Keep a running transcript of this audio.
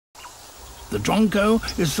The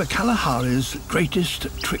Drongo is the Kalahari's greatest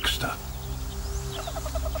trickster.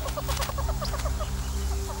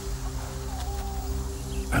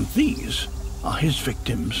 And these are his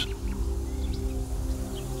victims.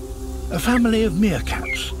 A family of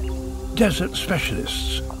meerkats, desert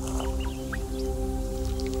specialists.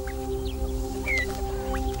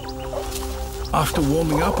 After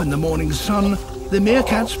warming up in the morning sun, the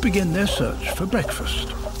meerkats begin their search for breakfast.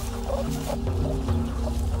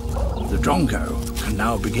 The Drongo can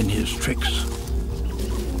now begin his tricks.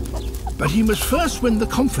 But he must first win the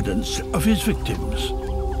confidence of his victims.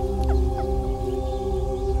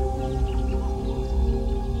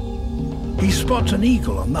 He spots an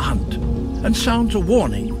eagle on the hunt and sounds a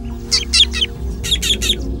warning.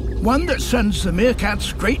 One that sends the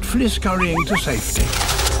meerkats gratefully scurrying to safety.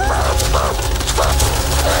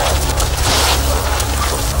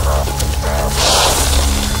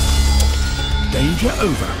 Danger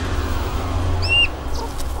over.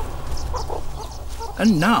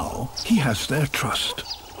 And now he has their trust.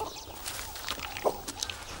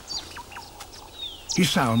 He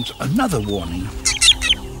sounds another warning.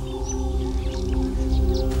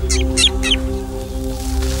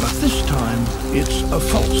 But this time it's a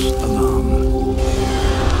false alarm.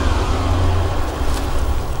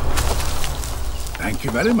 Thank you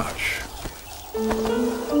very much.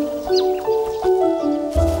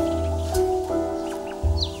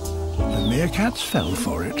 The meerkats fell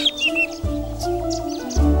for it.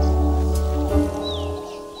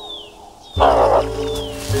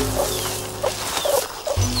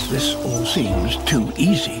 This all seems too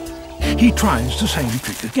easy. He tries the same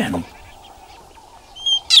trick again.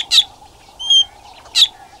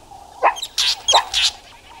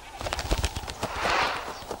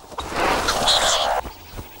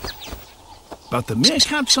 But the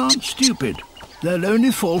meerkats aren't stupid. They'll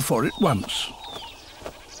only fall for it once.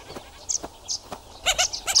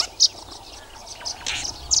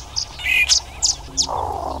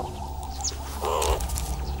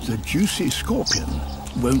 The juicy scorpion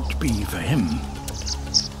won't be for him.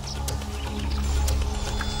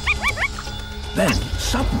 Then,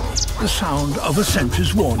 suddenly, the sound of a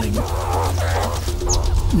sentry's warning.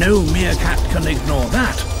 No meerkat can ignore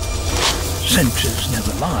that. Sentries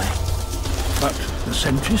never lie. But the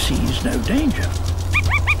sentry sees no danger.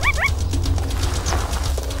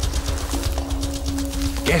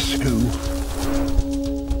 Guess who?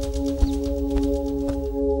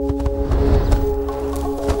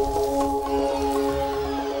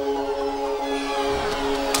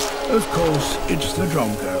 Of course, it's the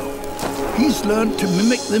Drongo. He's learned to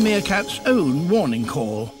mimic the meerkat's own warning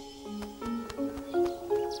call.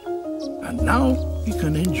 And now he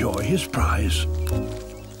can enjoy his prize.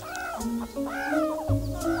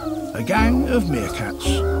 A gang of meerkats,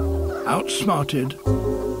 outsmarted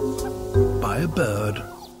by a bird.